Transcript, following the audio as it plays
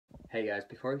Hey guys,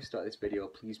 before we start this video,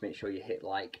 please make sure you hit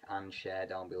like and share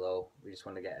down below. We just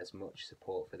want to get as much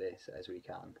support for this as we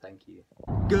can. Thank you.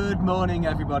 Good morning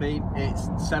everybody. It's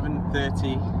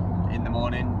 7:30 in the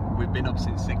morning. We've been up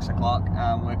since 6 o'clock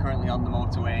and we're currently on the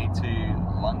motorway to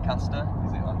Lancaster.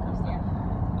 Is it Lancaster?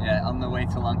 Yeah, on the way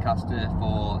to Lancaster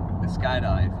for the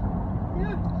skydive.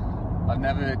 Yeah. I've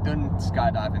never done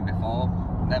skydiving before.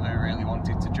 Never really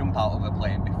wanted to jump out of a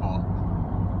plane before.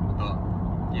 But,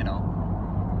 you know.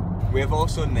 We have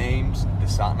also named the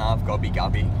sat-nav Gobby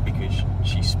Gabby because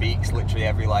she speaks literally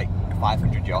every like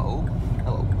 500 yards. Oh,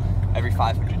 hello. Every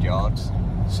 500 yards.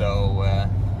 So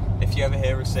if you ever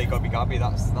hear us say Gobby Gabby,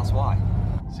 that's why.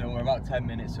 So we're about 10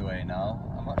 minutes away now.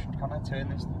 I'm not sure, can I turn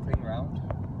this thing around?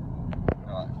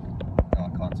 No, I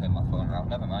can't turn my phone around,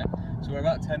 never mind. So we're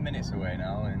about 10 minutes away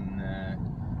now and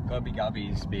Gobby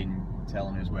Gabby's been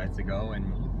telling us where to go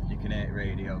and you can hear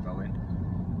radio going.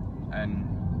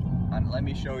 And let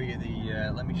me show you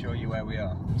where we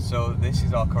are. So this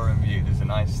is our current view. There's a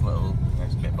nice little,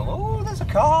 there's a bit below. Oh, there's a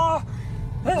car!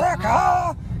 There's a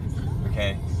car!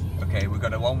 Okay, we've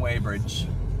got a one-way bridge,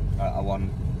 a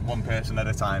one person at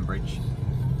a time bridge.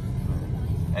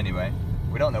 Anyway,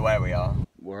 we don't know where we are.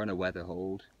 We're on a weather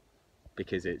hold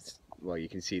because it's, well, you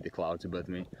can see the clouds above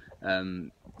me.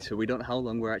 So we don't know how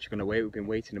long we're actually going to wait. We've been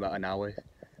waiting about an hour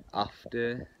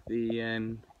after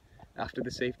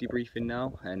the safety briefing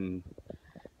now, and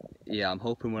yeah, I'm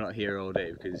hoping we're not here all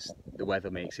day because the weather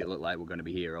makes it look like we're going to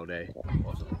be here all day.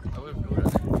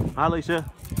 Hi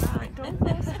Lisa. Hi.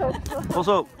 What's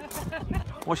up?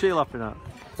 What's she laughing at?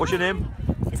 What's your name?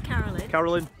 It's Carolyn.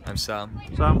 Carolyn. I'm Sam.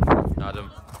 Sam. Adam.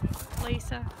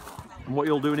 Lisa. And what are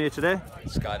you all doing here today?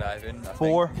 Skydiving.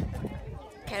 For?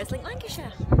 Cares Link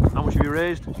Lancashire. How much have you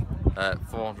raised?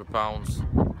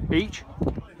 £400. Each?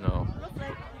 No.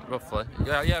 Roughly.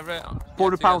 Yeah, right.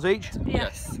 £400 each?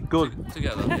 Yes. Good.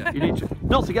 Together, yeah. You need to,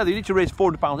 not together, you need to raise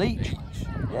 £400 each.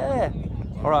 Yeah.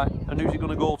 Alright, and who's it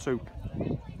going to go to?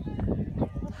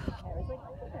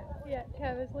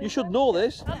 You should know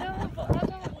this.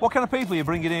 What kind of people are you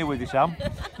bringing here with you, Sam?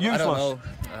 Useless. I don't know.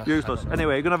 Useless.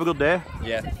 Anyway, you're going to have a good day.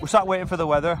 Yeah. We're sat waiting for the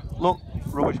weather. Look,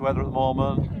 rubbish weather at the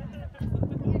moment.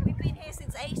 We've been here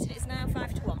since 8 and it's now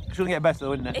 5 to 1. It's going to get better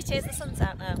though, isn't it? It is, the sun's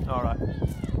out now. Alright.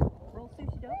 We're all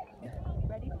suited up.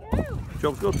 Ready to go.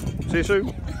 Job's good. See you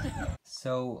soon.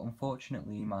 So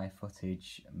unfortunately my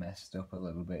footage messed up a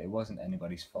little bit. It wasn't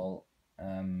anybody's fault.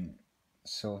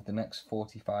 So the next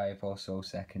 45 or so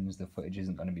seconds the footage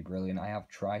isn't going to be brilliant. I have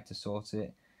tried to sort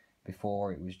it.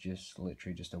 Before it was just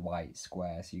literally just a white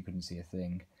square so you couldn't see a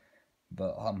thing.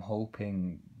 But I'm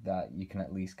hoping that you can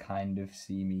at least kind of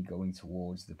see me going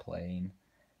towards the plane.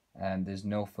 And there's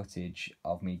no footage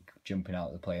of me jumping out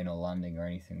of the plane or landing or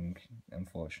anything,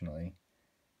 unfortunately.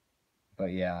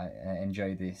 But yeah,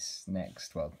 enjoy this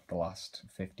next, well, the last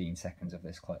 15 seconds of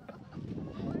this clip.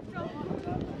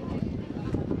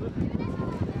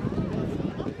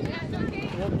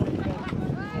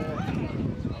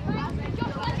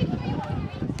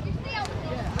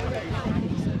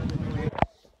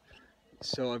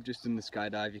 So I've just done the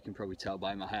skydive, you can probably tell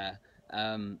by my hair.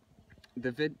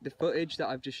 The footage that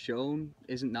I've just shown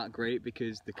isn't that great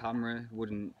because the camera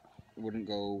wouldn't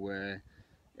go where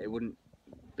it wouldn't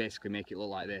basically make it look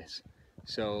like this.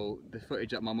 So the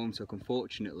footage that my mum took,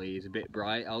 unfortunately, is a bit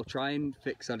bright. I'll try and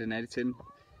fix that in editing.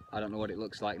 I don't know what it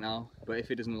looks like now, but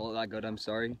if it doesn't look that good, I'm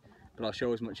sorry. But I'll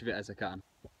show as much of it as I can.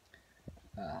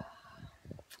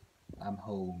 I'm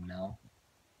home now.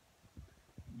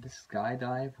 The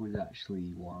skydive was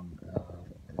actually one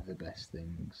of the best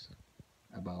things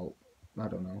about, I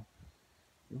don't know,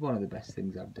 one of the best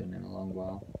things I've done in a long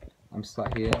while. I'm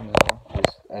sat here now,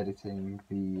 just editing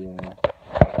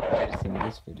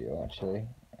this video actually.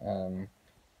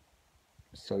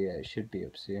 So yeah, it should be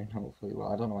up soon, hopefully.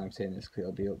 Well, I don't know why I'm saying this because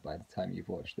it'll be up by the time you've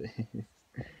watched this.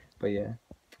 But yeah,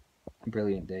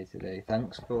 brilliant day today.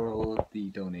 Thanks for all of the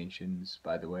donations,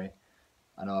 by the way.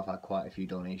 I know I've had quite a few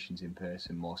donations in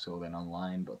person, more so than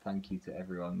online, but thank you to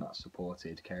everyone that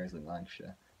supported Cares Link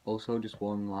Lancashire. Also, just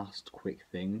one last quick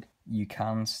thing. You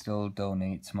can still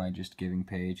donate to my Just Giving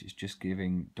page. It's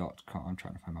justgiving.com. I'm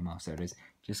trying to find my mouse. There it is.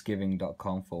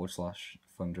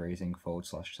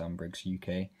 justgiving.com/fundraising/Sam Briggs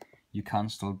UK. You can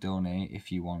still donate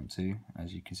if you want to.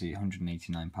 As you can see,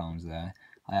 £189 there.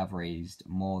 I have raised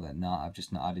more than that. I've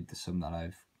just not added the sum that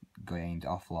I've gained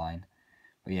offline.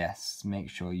 But yes, make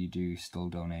sure you do still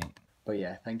donate. But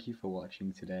yeah, thank you for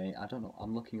watching today. I don't know,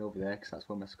 I'm looking over there because that's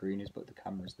where my screen is, but the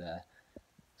camera's there.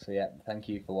 So yeah, thank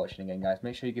you for watching again, guys.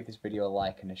 Make sure you give this video a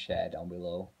like and a share down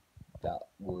below. That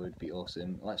would be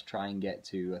awesome. Let's try and get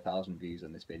to 1,000 views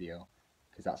on this video.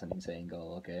 because that's an insane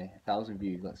goal. Okay, 1,000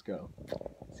 views. Let's go.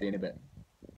 See you in a bit.